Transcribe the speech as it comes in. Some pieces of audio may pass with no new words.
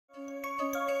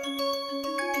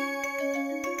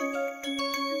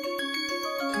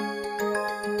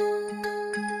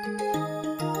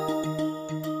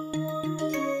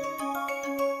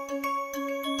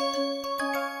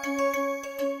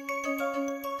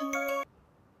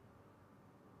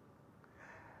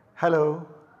Hello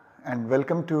and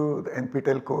welcome to the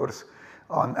NPTEL course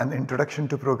on an introduction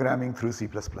to programming through C++.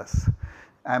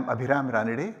 I am Abhiram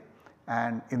Ranade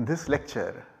and in this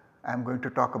lecture I am going to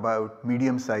talk about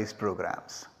medium sized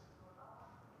programs.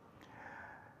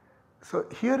 So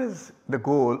here is the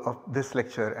goal of this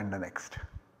lecture and the next.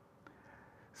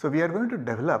 So we are going to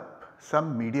develop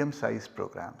some medium sized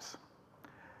programs.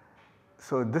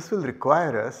 So this will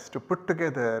require us to put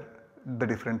together the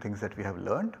different things that we have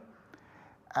learned,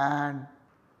 and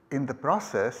in the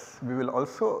process we will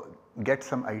also get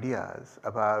some ideas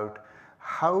about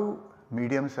how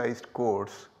medium sized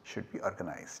codes should be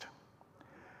organized.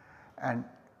 And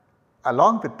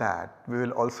along with that we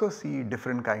will also see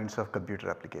different kinds of computer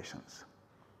applications.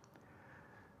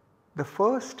 The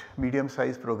first medium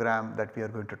sized program that we are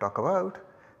going to talk about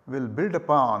will build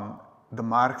upon the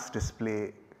marks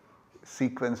display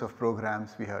sequence of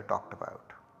programs we have talked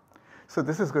about. So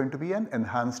this is going to be an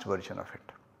enhanced version of it.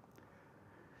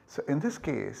 So in this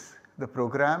case the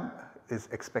program is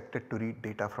expected to read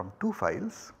data from two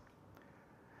files.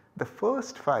 The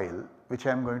first file, which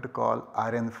I am going to call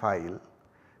RN file,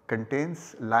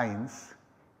 contains lines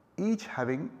each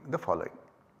having the following.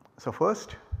 So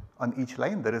first on each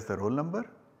line there is the roll number,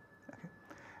 okay,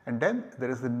 and then there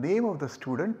is the name of the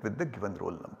student with the given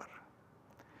roll number.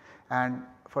 And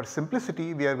for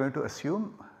simplicity we are going to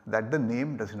assume that the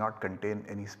name does not contain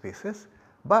any spaces,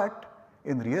 but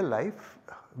in real life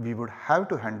we would have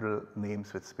to handle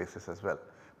names with spaces as well,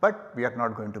 but we are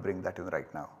not going to bring that in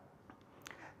right now.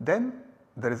 Then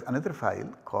there is another file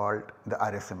called the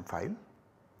RSM file,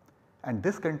 and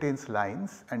this contains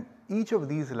lines, and each of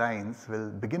these lines will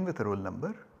begin with a roll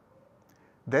number.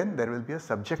 Then there will be a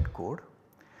subject code,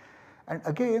 and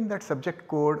again that subject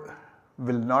code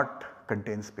will not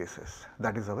contain spaces,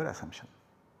 that is our assumption.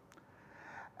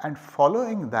 And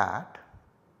following that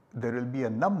there will be a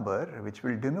number which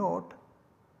will denote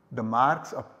the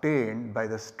marks obtained by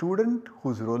the student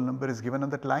whose roll number is given on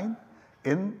that line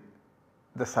in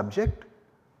the subject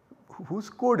whose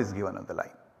code is given on the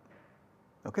line.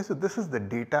 Okay, so this is the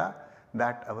data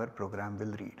that our program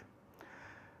will read.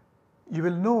 You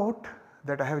will note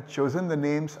that I have chosen the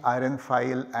names RN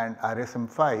file and RSM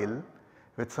file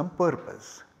with some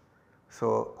purpose.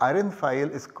 So RN file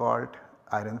is called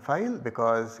RN file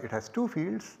because it has two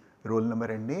fields, roll number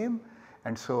and name,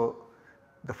 and so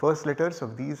the first letters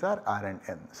of these are R and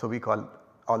N. So we call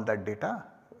all that data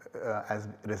as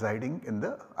residing in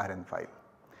the RN file.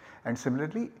 And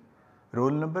similarly roll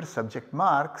number subject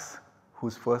marks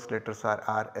whose first letters are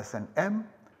R, S and M,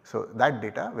 so that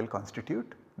data will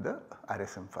constitute the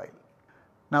RSM file.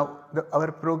 Now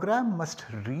our program must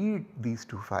read these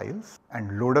two files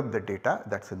and load up the data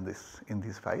that is in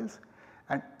these files,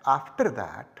 and after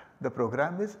that the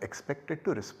program is expected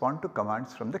to respond to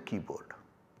commands from the keyboard.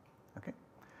 Okay.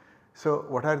 So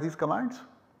what are these commands?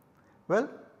 Well,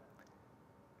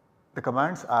 the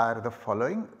commands are the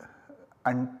following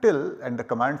until, and the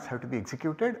commands have to be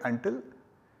executed until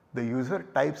the user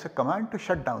types a command to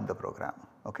shut down the program.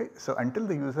 Okay. So until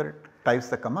the user types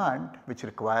the command which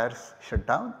requires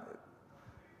shutdown,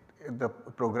 the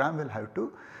program will have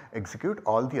to execute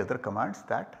all the other commands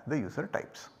that the user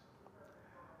types.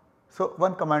 So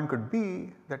one command could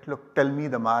be that, look, tell me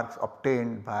the marks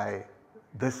obtained by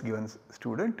this given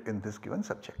student in this given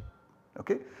subject.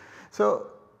 Okay. So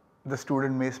the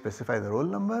student may specify the roll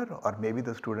number, or maybe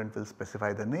the student will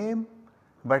specify the name,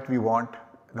 but we want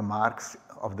the marks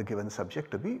of the given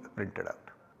subject to be printed out.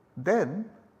 Then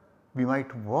we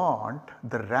might want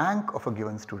the rank of a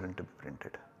given student to be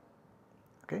printed.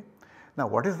 Okay. Now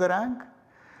what is the rank?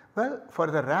 Well, for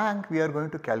the rank we are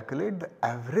going to calculate the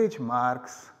average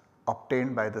marks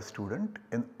obtained by the student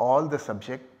in all the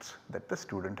subjects that the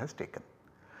student has taken.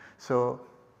 So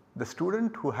the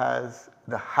student who has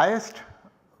the highest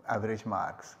average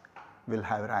marks will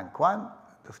have rank 1,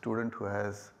 the student who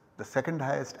has the second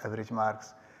highest average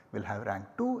marks will have rank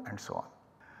 2, and so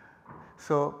on.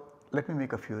 So let me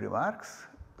make a few remarks.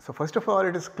 So first of all,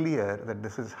 it is clear that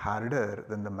this is harder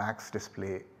than the max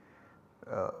display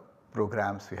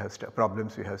problems we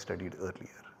have studied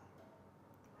earlier.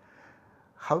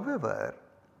 However,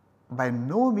 by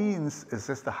no means is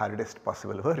this the hardest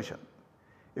possible version.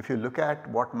 If you look at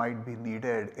what might be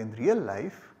needed in real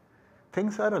life,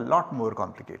 things are a lot more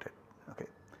complicated. Okay.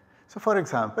 So for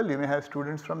example, you may have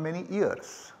students from many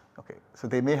years. Okay. So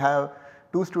they may have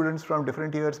two students from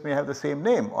different years may have the same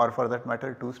name, or for that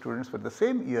matter two students for the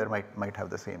same year might have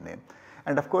the same name.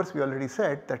 And of course we already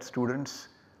said that students'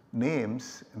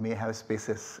 names may have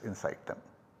spaces inside them.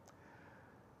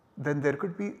 Then there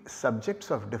could be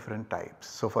subjects of different types.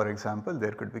 So for example,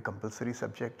 there could be compulsory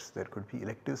subjects, there could be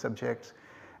elective subjects,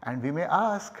 and we may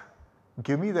ask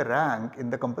give me the rank in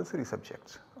the compulsory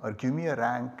subjects or give me a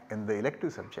rank in the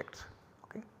elective subjects.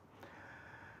 Okay.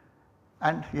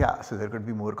 And yeah, so there could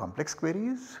be more complex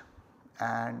queries,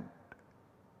 and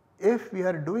if we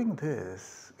are doing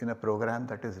this in a program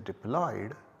that is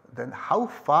deployed, then how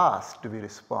fast do we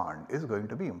respond is going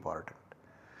to be important.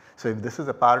 So if this is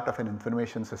a part of an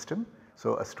information system,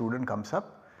 so a student comes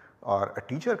up or a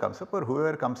teacher comes up or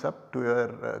whoever comes up to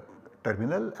your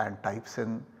terminal and types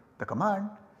in the command,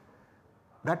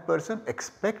 that person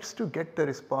expects to get the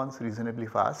response reasonably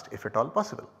fast if at all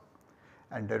possible,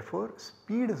 and therefore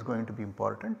speed is going to be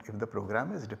important if the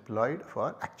program is deployed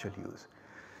for actual use.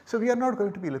 So we are not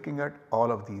going to be looking at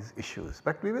all of these issues,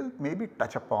 but we will maybe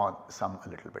touch upon some a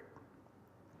little bit.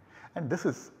 And this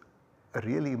is a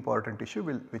really important issue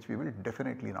which we will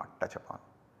definitely not touch upon.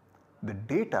 The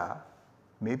data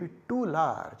may be too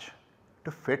large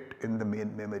to fit in the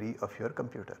main memory of your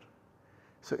computer.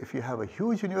 So if you have a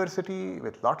huge university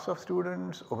with lots of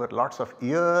students over lots of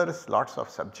years, lots of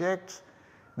subjects,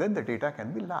 then the data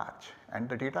can be large and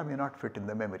the data may not fit in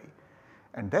the memory.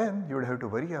 And then you would have to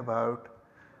worry about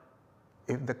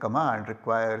if the command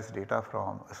requires data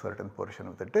from a certain portion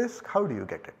of the disk, how do you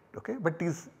get it? Okay? But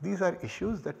these are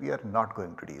issues that we are not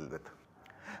going to deal with.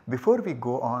 Before we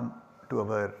go on to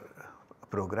our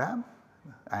program,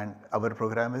 and our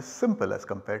program is simple as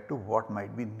compared to what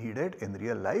might be needed in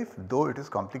real life, though it is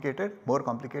complicated, more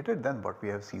complicated than what we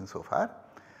have seen so far.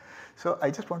 So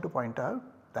I just want to point out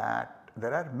that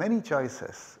there are many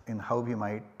choices in how we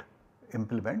might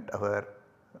implement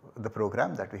the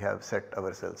program that we have set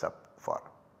ourselves up for.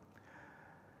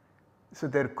 So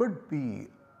there could be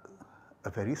a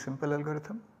very simple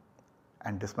algorithm,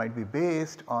 and this might be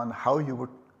based on how you would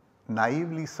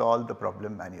naively solve the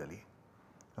problem manually.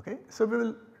 Okay? So we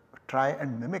will try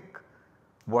and mimic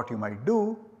what you might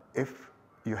do if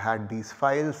you had these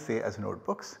files say as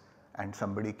notebooks and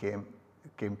somebody came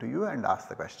to you and asked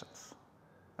the questions.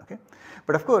 Okay?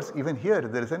 But of course even here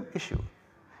there is an issue.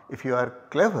 If you are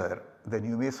clever, then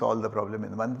you may solve the problem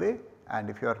in one way, and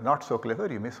if you are not so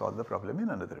clever, you may solve the problem in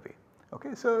another way.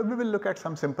 Okay? So we will look at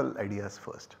some simple ideas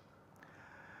first.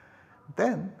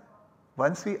 Then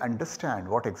once we understand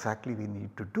what exactly we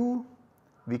need to do,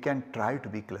 we can try to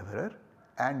be cleverer,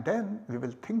 and then we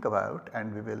will think about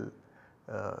and we will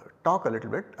talk a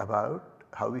little bit about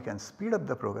how we can speed up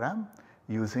the program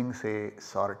using, say,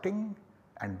 sorting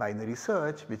and binary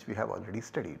search, which we have already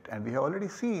studied. And we have already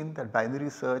seen that binary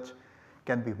search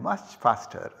can be much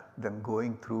faster than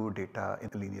going through data in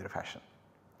a linear fashion.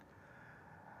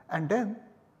 And then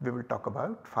we will talk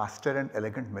about faster and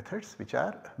elegant methods which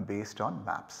are based on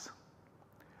maps.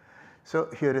 So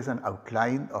here is an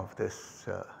outline of this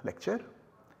lecture.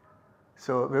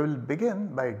 So we will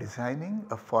begin by designing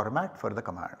a format for the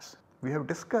commands. We have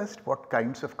discussed what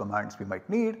kinds of commands we might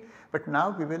need, but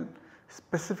now we will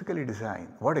specifically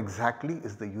design what exactly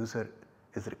is the user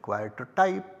is required to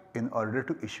type in order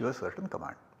to issue a certain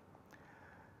command.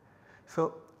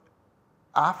 So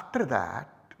after that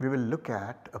we will look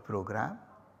at a program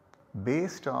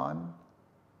based on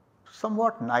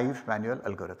somewhat naive manual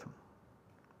algorithm.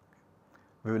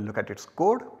 We will look at its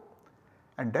code,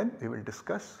 and then we will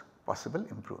discuss possible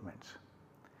improvements,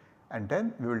 and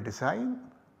then we will design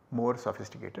more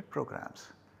sophisticated programs.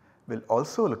 We will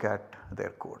also look at their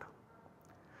code.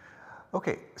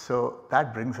 Okay, so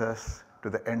that brings us to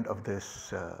the end of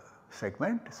this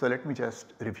segment. So let me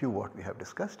just review what we have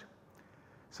discussed.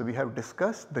 So we have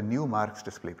discussed the new marks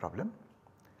display problem,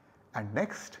 and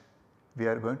next we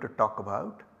are going to talk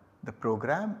about the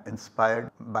program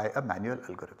inspired by a manual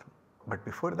algorithm. But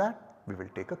before that, we will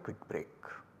take a quick break.